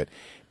listening to it.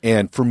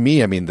 And for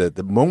me,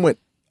 the moment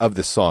of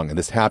the song, and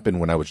this happened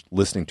when I was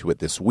listening to it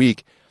this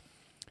week,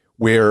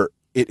 where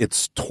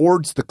it's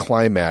towards the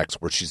climax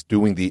where she's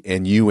doing the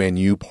and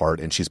you part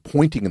and she's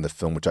pointing in the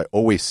film, which I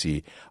always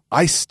see,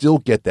 I still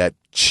get that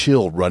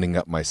chill running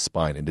up my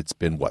spine. And it's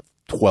been,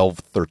 12,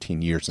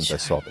 13 years since I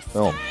saw the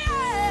film.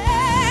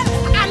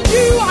 And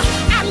you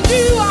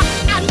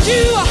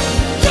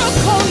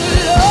just gonna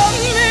love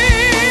me.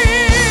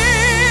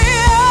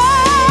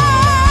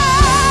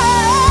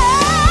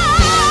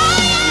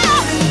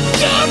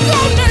 You're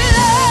gonna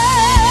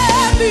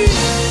love me.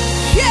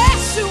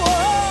 Yes, you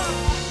are.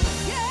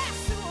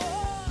 Yes, you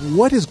are.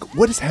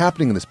 What is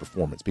happening in this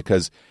performance?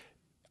 Because,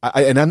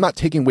 I'm not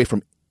taking away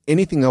from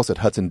anything else that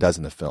Hudson does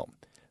in the film.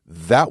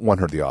 That won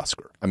her the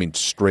Oscar.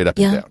 Straight up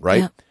and down,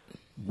 right? Yeah.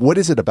 What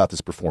is it about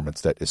this performance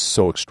that is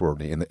so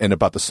extraordinary and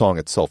about the song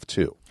itself,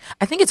 too?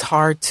 I think it's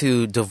hard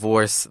to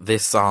divorce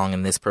this song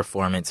and this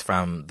performance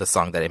from the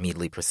song that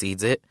immediately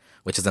precedes it,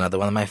 which is another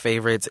one of my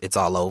favorites, It's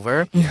All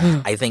Over.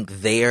 Mm-hmm. I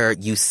think there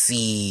you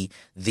see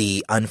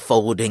the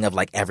unfolding of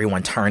like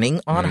everyone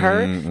turning on her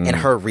and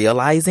her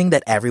realizing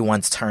that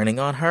everyone's turning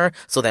on her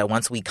so that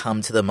once we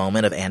come to the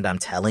moment of And I'm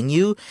Telling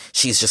You,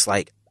 she's just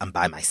like, I'm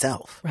by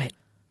myself. Right.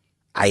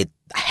 I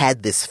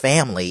had this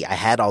family. I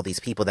had all these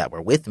people that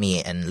were with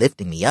me and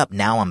lifting me up.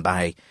 Now I'm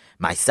by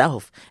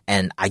myself.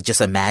 And I just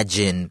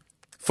imagine,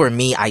 for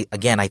me, I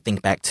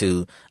think back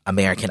to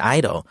American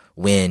Idol.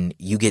 When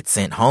you get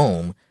sent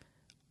home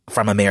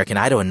from American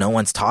Idol and no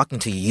one's talking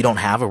to you, you don't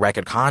have a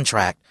record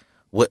contract,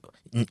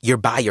 you're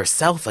by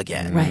yourself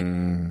again. Right.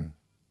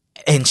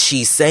 And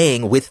she's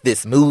saying with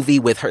this movie,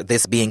 with her,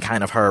 this being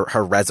kind of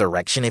her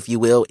resurrection, if you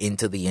will,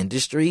 into the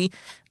industry,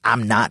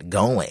 I'm not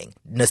going.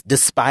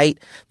 Despite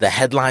the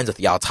headlines with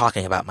y'all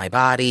talking about my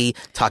body,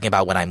 talking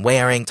about what I'm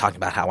wearing, talking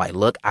about how I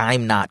look,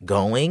 I'm not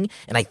going.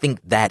 And I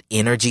think that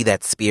energy,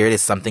 that spirit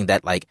is something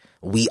that like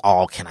we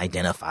all can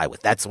identify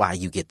with. That's why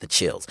you get the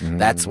chills.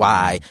 That's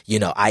why,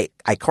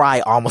 I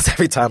cry almost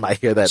every time I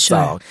hear that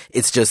song.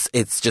 It's just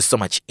so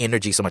much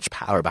energy, so much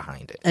power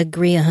behind it.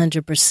 Agree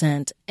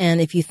 100%.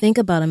 And if you think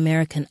about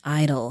American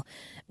Idol,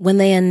 when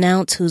they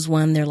announce who's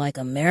won, they're like,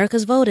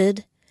 America's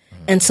voted.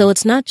 And so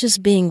it's not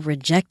just being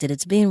rejected,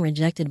 it's being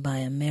rejected by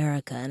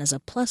America. And as a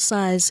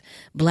plus-size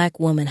black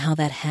woman, how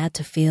that had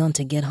to feel and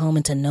to get home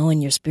and to know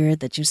in your spirit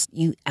that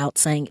you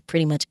outsang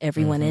pretty much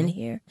everyone in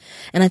here.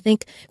 And I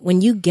think when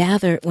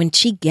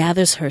she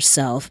gathers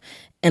herself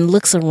and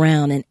looks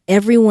around and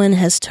everyone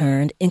has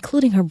turned,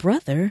 including her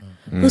brother,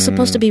 who's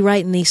supposed to be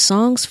writing these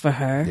songs for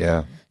her.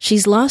 Yeah.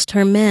 She's lost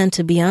her man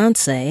to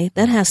Beyonce.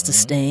 That has to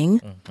sting.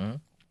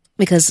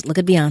 Because look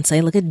at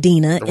Beyonce, look at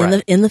Dina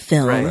in the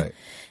film. Right.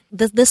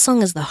 this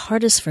song is the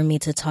hardest for me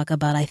to talk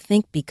about, I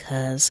think,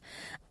 because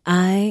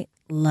I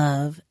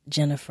love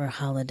Jennifer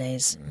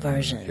Holliday's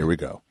version. Here we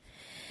go.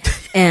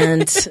 And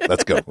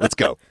Let's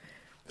go.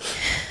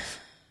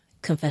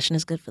 confession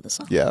is good for the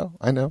song. Yeah,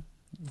 I know.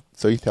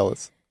 So you tell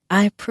us.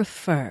 I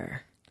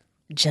prefer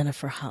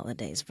Jennifer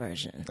Holliday's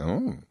version.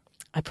 Oh.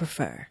 I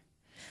prefer.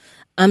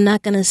 I'm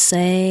not going to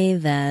say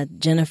that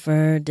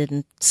Jennifer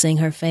didn't sing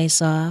her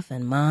face off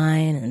and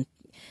mine, and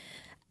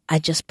I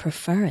just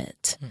prefer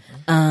it.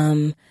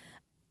 Mm-hmm.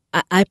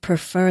 I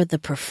prefer the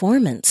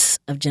performance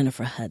of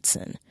Jennifer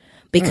Hudson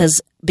because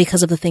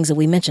of the things that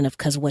we mentioned,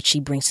 because of what she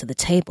brings to the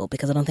table,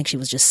 because I don't think she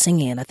was just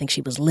singing it. I think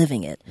she was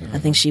living it. Mm-hmm. I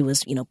think she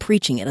was,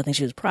 preaching it. I think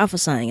she was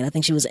prophesying it. I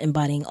think she was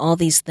embodying all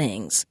these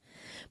things.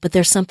 But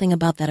there's something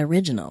about that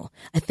original.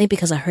 I think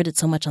because I heard it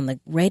so much on the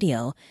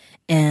radio,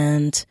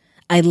 and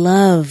I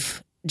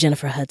love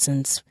Jennifer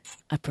Hudson's.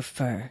 I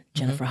prefer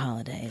Jennifer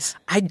Holliday's.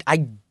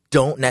 I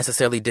don't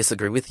necessarily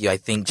disagree with you. I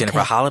think Jennifer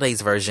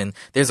Holliday's version,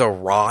 there's a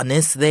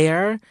rawness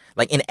there.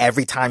 Like, in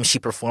every time she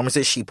performs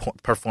it, she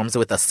performs it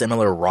with a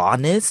similar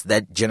rawness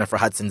that Jennifer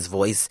Hudson's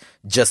voice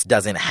just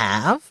doesn't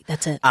have.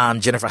 That's it.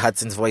 Jennifer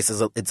Hudson's voice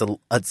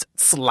it's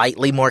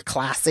slightly more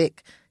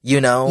classic,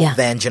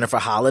 than Jennifer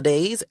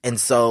Holliday's. And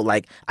so,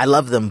 like, I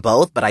love them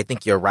both, but I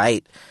think you're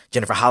right.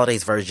 Jennifer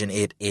Holliday's version,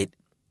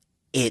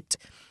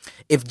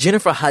 if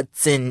Jennifer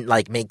Hudson,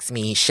 like, makes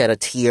me shed a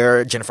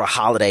tear, Jennifer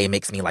Holliday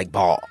makes me, like,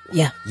 bawl.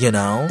 Yeah.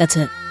 That's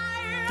it.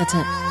 That's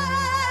it.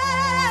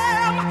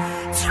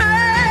 I'm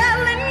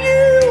telling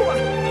you,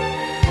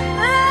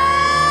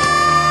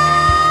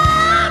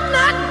 I'm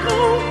not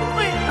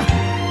going.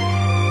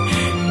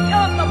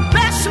 You're the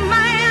best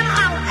man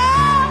I'll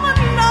ever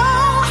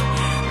know.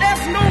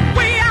 There's no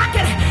way I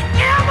could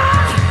ever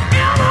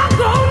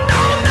go.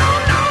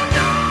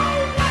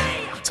 No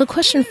way. So,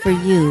 question for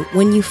you.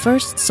 When you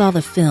first saw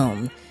the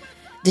film,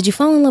 did you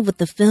fall in love with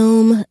the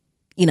film,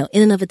 in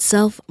and of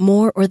itself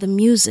more, or the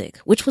music?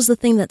 Which was the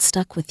thing that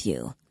stuck with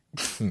you?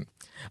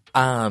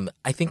 I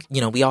think,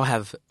 we all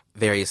have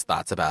various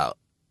thoughts about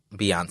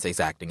Beyonce's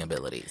acting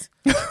abilities.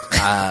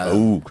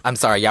 I'm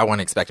sorry, y'all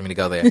weren't expecting me to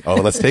go there. Oh,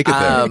 let's take it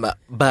there.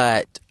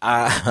 But,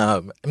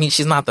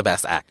 she's not the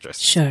best actress.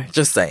 Sure.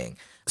 Just saying.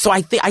 So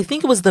I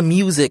think it was the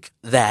music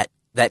that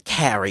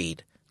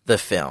carried the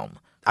film.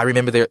 I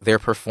remember their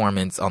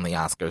performance on the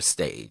Oscars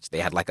stage. They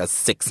had like a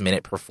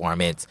 6-minute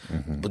performance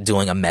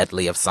doing a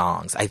medley of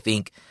songs. I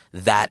think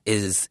that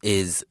is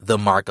the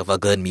mark of a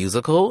good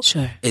musical.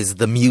 Sure. Is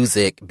the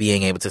music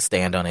being able to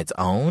stand on its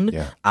own.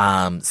 Yeah.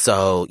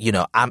 So,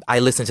 I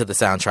listen to the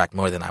soundtrack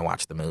more than I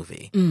watch the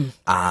movie.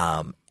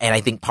 And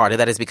I think part of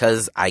that is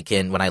because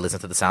when I listen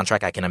to the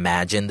soundtrack, I can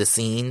imagine the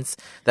scenes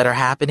that are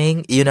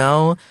happening,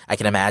 I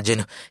can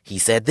imagine he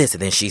said this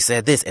and then she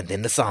said this and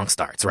then the song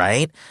starts,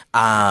 right?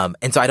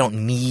 And so I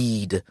don't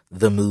need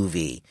the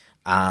movie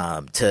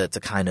to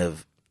kind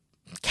of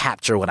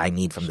capture what I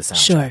need from the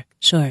soundtrack.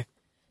 Sure.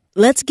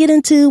 Let's get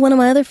into one of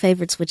my other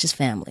favorites, which is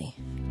family.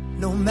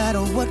 No matter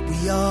what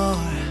we are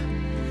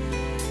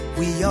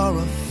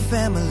a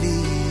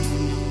family.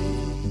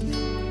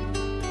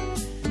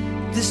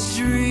 This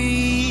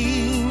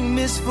dream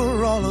is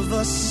for all of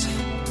us.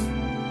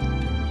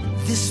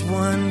 This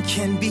one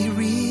can be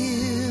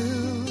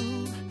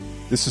real.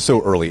 This is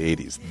so early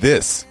 80s.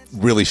 This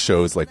really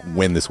shows like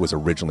when this was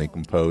originally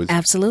composed.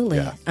 Absolutely.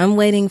 Yeah. I'm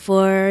waiting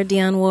for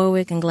Dionne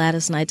Warwick and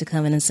Gladys Knight to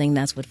come in and sing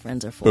That's What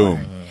Friends Are For.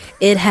 Boom.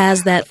 It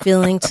has that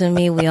feeling to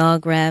me. We all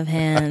grab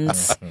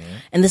hands.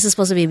 And this is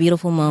supposed to be a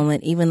beautiful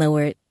moment, even though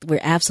we're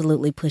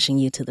absolutely pushing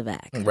you to the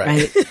back.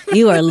 Right?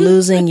 You are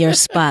losing your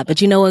spot.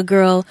 But you know what,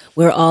 girl?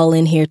 We're all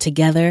in here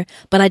together.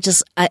 But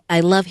I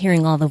love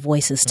hearing all the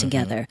voices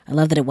together. I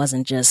love that it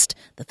wasn't just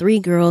the three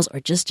girls or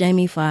just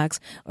Jamie Foxx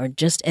or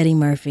just Eddie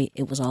Murphy.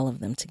 It was all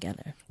of them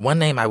together. One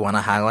name I want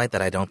to highlight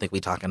that I don't think we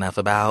talk enough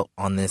about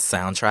on this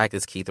soundtrack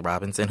is Keith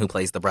Robinson, who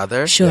plays the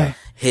brother. Sure.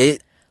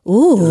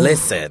 Ooh.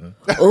 Listen.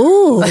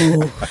 Ooh.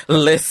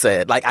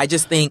 Listen. Like, I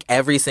just think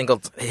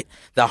the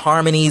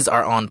harmonies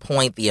are on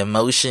point. The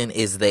emotion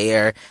is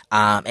there.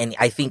 And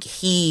I think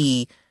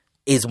he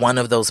is one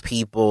of those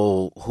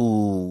people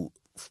who,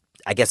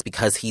 I guess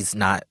because he's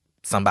not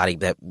somebody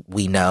that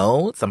we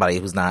know, somebody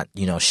who's not,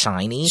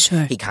 shiny.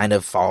 Sure. He kind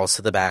of falls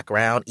to the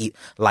background,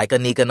 like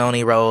Anika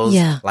Noni Rose,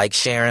 like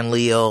Sharon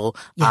Leal.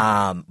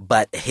 Yeah.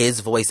 But his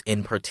voice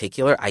in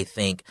particular, I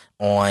think,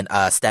 on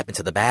Step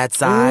Into the Bad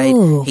Side,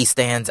 he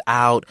stands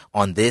out.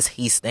 On this,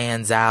 he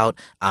stands out.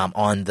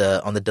 On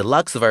the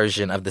deluxe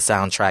version of the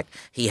soundtrack,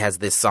 he has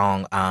this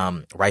song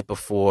right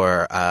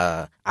before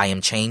I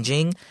Am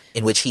Changing,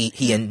 in which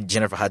he and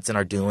Jennifer Hudson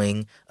are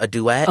doing a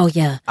duet. Oh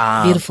yeah,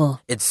 beautiful.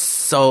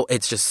 It's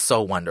just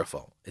so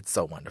wonderful. It's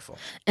so wonderful.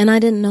 And I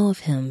didn't know of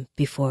him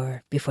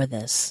before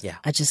this. Yeah.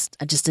 I just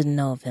didn't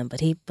know of him, but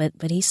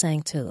he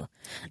sang too.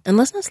 And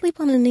let's not sleep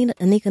on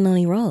Anika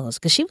Noni Rose,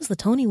 because she was the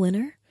Tony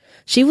winner.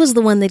 She was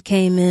the one that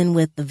came in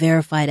with the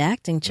verified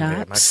acting chops.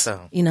 Very much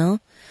so.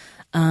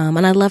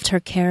 And I loved her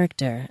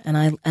character, and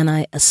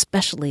I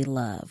especially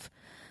love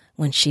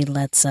when she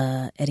lets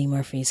Eddie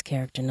Murphy's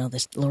character know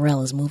that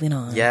Laurel is moving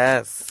on.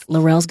 Yes.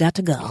 Laurel's got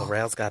to go.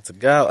 Laurel's got to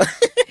go.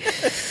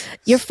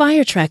 Your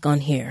fire track on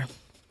here.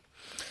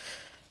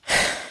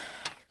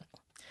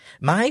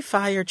 My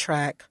fire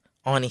track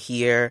on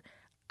here,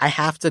 I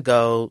have to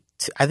go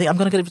to, I think I'm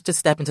going to give it to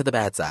Step Into the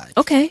Bad Side.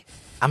 Okay.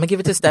 I'm going to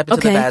give it to Step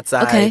Into the Bad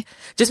Side. Okay.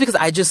 Just because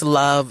I just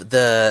love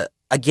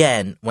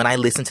again, when I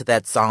listen to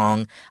that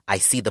song, I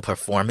see the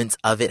performance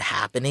of it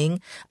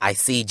happening. I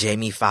see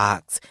Jamie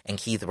Foxx and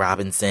Keith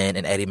Robinson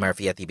and Eddie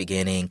Murphy at the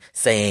beginning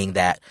saying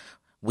that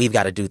we've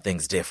got to do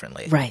things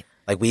differently. Right.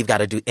 Like we've got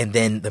to do, and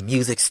then the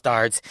music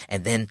starts,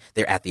 and then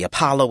they're at the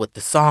Apollo with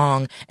the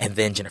song, and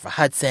then Jennifer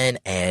Hudson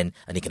and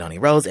Anika Noni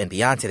Rose and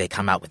Beyonce, they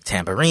come out with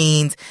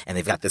tambourines, and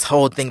they've got this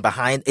whole thing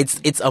behind.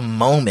 It's a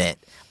moment,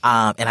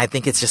 and I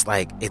think it's just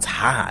like, it's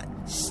hot.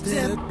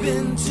 Step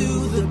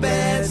into the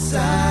bad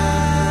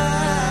side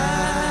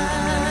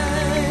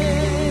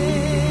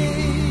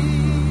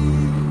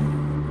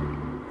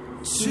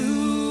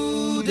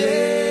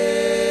today.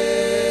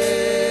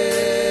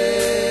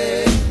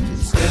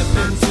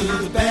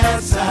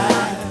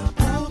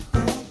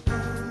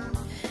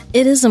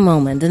 It is a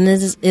moment, and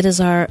it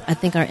is our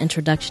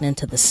introduction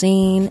into the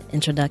scene,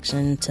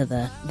 introduction to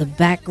the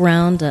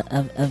background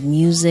of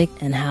music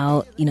and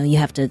how, you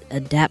have to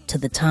adapt to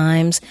the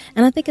times.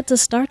 And I think it's a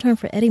star turn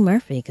for Eddie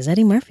Murphy, because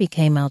Eddie Murphy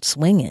came out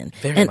swinging.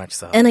 Very much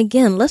so. And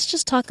again, let's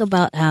just talk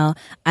about how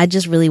I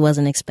just really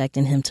wasn't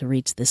expecting him to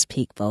reach this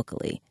peak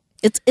vocally.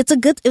 It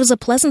was a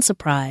pleasant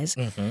surprise,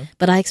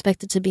 but I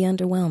expected to be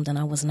underwhelmed, and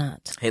I was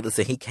not. Hey,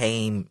 listen, he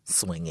came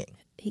swinging.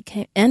 He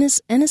came, and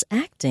his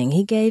acting.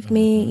 He gave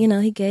me,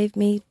 he gave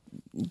me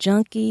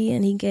Junkie,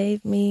 and he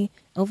gave me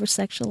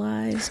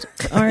over-sexualized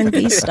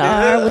R&B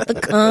star with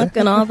the conch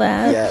and all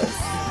that.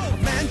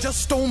 Yes. Man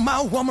just stole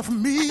my woman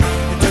from me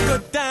and took her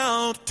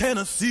down to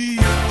Tennessee.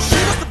 She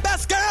was the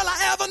best girl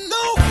I ever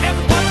knew. If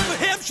it wasn't for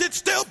him, she'd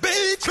still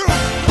be true.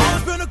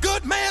 Always been a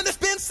good man that's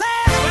been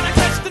sad. When I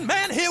touched the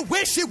man, he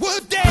wish he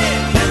would dead.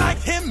 And like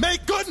him,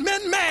 make good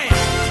men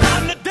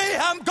mad. On the day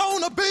I'm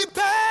gonna be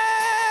bad.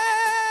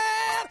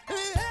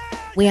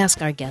 We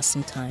ask our guests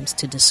sometimes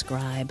to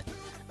describe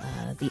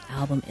the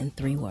album in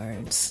 3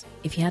 words.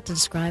 If you had to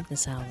describe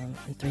this album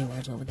in 3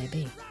 words, what would they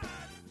be?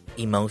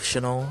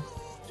 Emotional,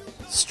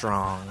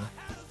 strong,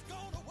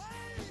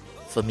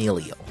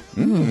 familial.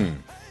 Ooh,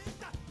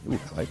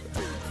 I like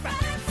that.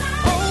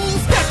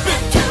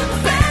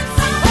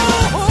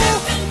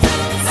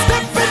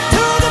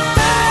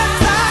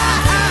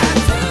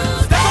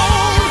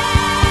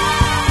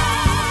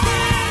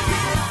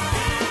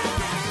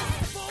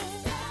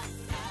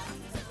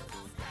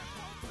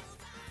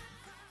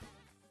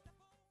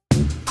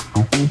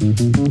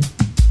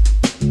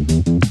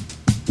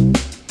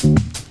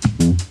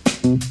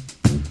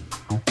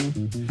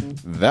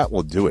 That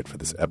will do it for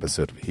this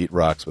episode of Heat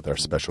Rocks with our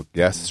special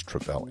guest,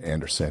 Tre'vell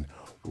Anderson.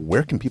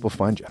 Where can people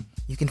find you?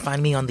 You can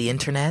find me on the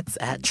internets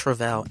at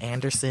Tre'vell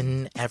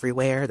Anderson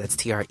everywhere. That's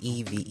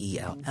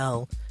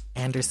Trevell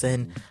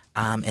Anderson.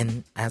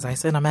 And as I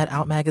said, I'm at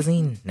Out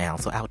Magazine now,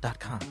 so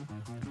out.com.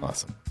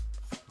 Awesome.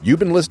 You've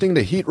been listening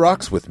to Heat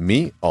Rocks with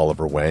me,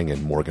 Oliver Wang,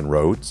 and Morgan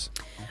Rhodes.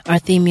 Our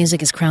theme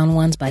music is Crown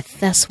Ones by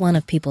Thess One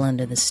of People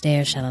Under the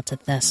Stairs. Shout out to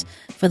Thess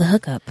for the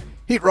hookup.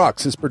 Heat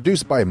Rocks is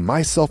produced by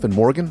myself and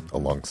Morgan,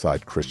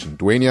 alongside Christian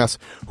Dueñas,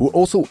 who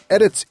also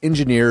edits,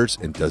 engineers,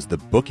 and does the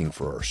booking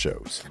for our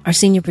shows. Our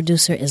senior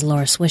producer is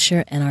Laura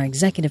Swisher, and our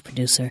executive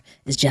producer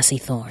is Jesse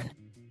Thorne.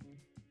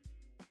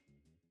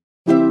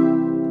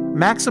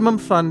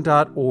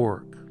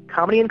 MaximumFun.org.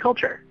 Comedy and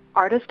culture.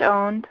 Artist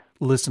owned.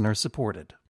 Listener supported.